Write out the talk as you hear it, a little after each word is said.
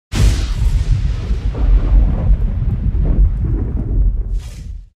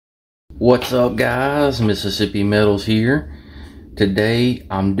What's up, guys? Mississippi Metals here. Today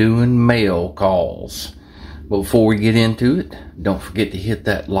I'm doing mail calls. But before we get into it, don't forget to hit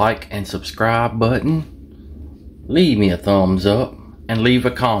that like and subscribe button. Leave me a thumbs up and leave a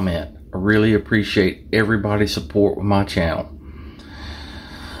comment. I really appreciate everybody's support with my channel.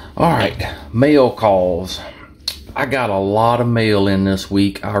 Alright, mail calls. I got a lot of mail in this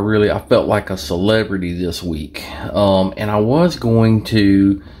week. I felt like a celebrity this week. And I was going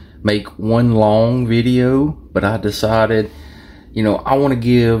to make one long video, but I decided, I want to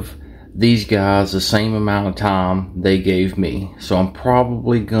give these guys the same amount of time they gave me. So I'm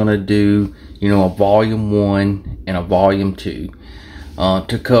probably gonna do, a volume 1 and a volume 2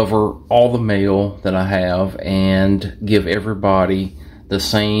 to cover all the mail that I have and give everybody the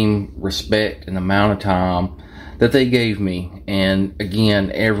same respect and amount of time that they gave me. And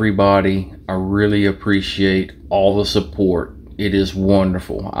again, everybody, I really appreciate all the support. It is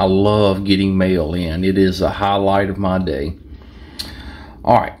wonderful. I love getting mail in. It is a highlight of my day.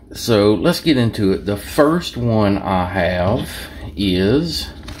 Alright, so let's get into it. The first one I have is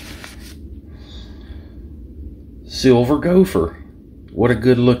Silver Gopher. What a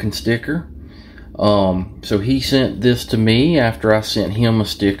good looking sticker. So he sent this to me after I sent him a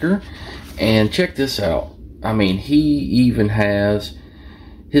sticker. And check this out. I mean, he even has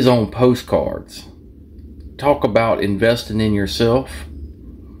his own postcards. Talk about investing in yourself.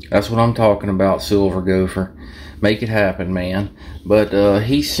 That's what I'm talking about, Silver Gopher. Make it happen, man. But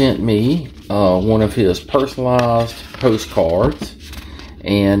he sent me one of his personalized postcards.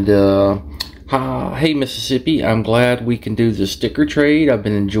 And, hey Mississippi, I'm glad we can do the sticker trade. I've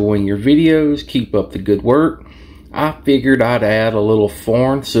been enjoying your videos. Keep up the good work. I figured I'd add a little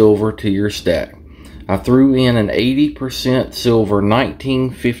foreign silver to your stack. I threw in an 80% silver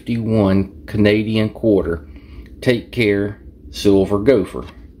 1951 Canadian quarter. Take care, Silver Gopher.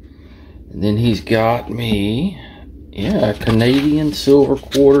 And then he's got me, a Canadian silver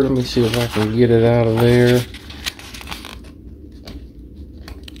quarter. Let me see if I can get it out of there.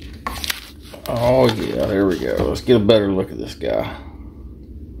 Oh yeah, there we go. Let's get a better look at this guy.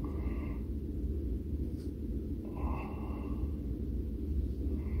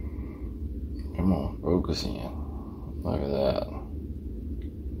 Come on, focus in. Look at that.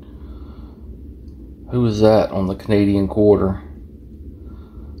 Who is that on the Canadian quarter?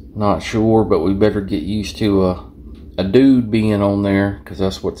 Not sure, but we better get used to a dude being on there, because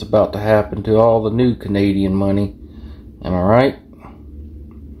that's what's about to happen to all the new Canadian money. Am I right?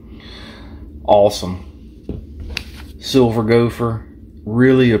 Awesome. Silver Gopher,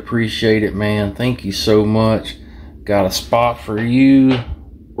 really appreciate it, man. Thank you so much. Got a spot for you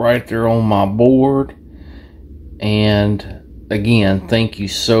right there on my board. And again, thank you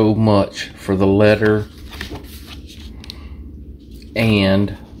so much for the letter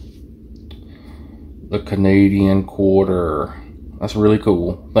and the Canadian quarter. That's really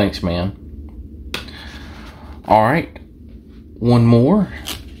cool. Thanks, man. Alright, one more.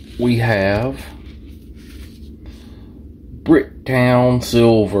 We have Bricktown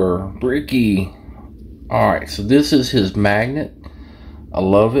Silver. Bricky. Alright, so this is his magnet. I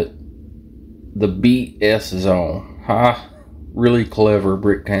love it. The BS is on. Ha! Really clever.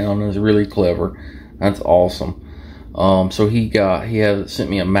 Bricktown is really clever. That's awesome. So he sent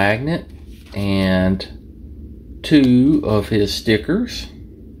me a magnet and 2 of his stickers.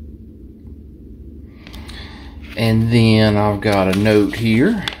 And then I've got a note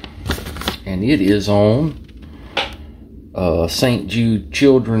here, and it is on St. Jude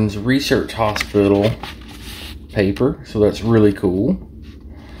Children's Research Hospital paper. So that's really cool.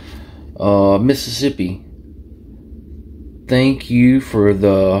 Mississippi, thank you for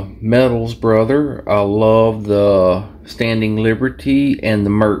the medals, brother. I love the Standing Liberty and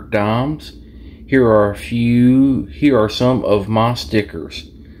the Merc Dimes. Here are some of my stickers.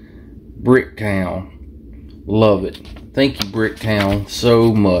 Bricktown, love it. Thank you, Bricktown,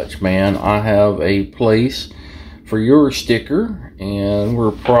 so much, man. I have a place for your sticker, and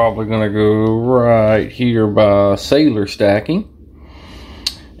we're probably gonna go right here by Sailor Stacking.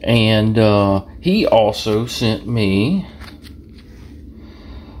 And he also sent me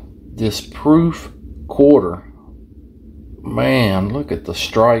this proof quarter. Man, look at the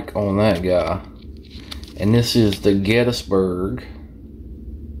strike on that guy. And this is the Gettysburg.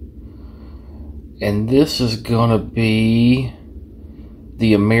 And this is gonna be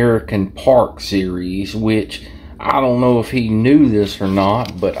the American Park series, which I don't know if he knew this or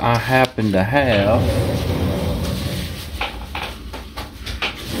not, but I happen to have,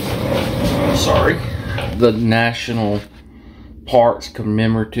 the National Parks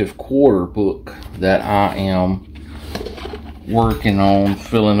commemorative quarter book that I am working on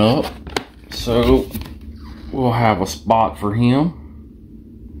filling up. So we'll have a spot for him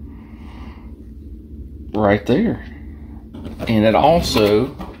right there. And it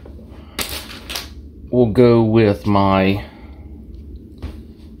also will go with my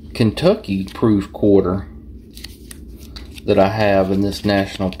Kentucky proof quarter that I have in this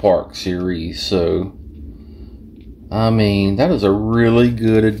National Park series. So, I mean, that is a really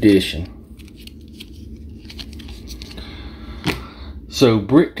good addition. So,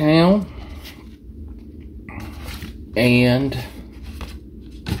 Bricktown and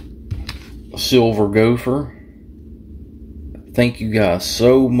Silver Gopher, thank you guys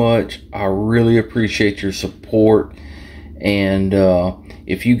so much. I really appreciate your support. And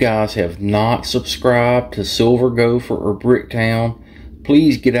if you guys have not subscribed to Silver Gopher or Bricktown,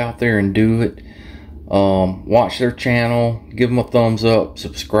 please get out there and do it. Watch their channel, give them a thumbs up,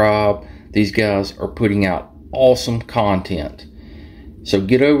 subscribe. These guys are putting out awesome content. So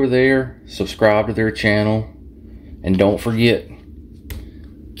get over there, subscribe to their channel, and don't forget,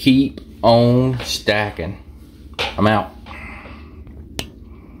 keep on stacking. I'm out.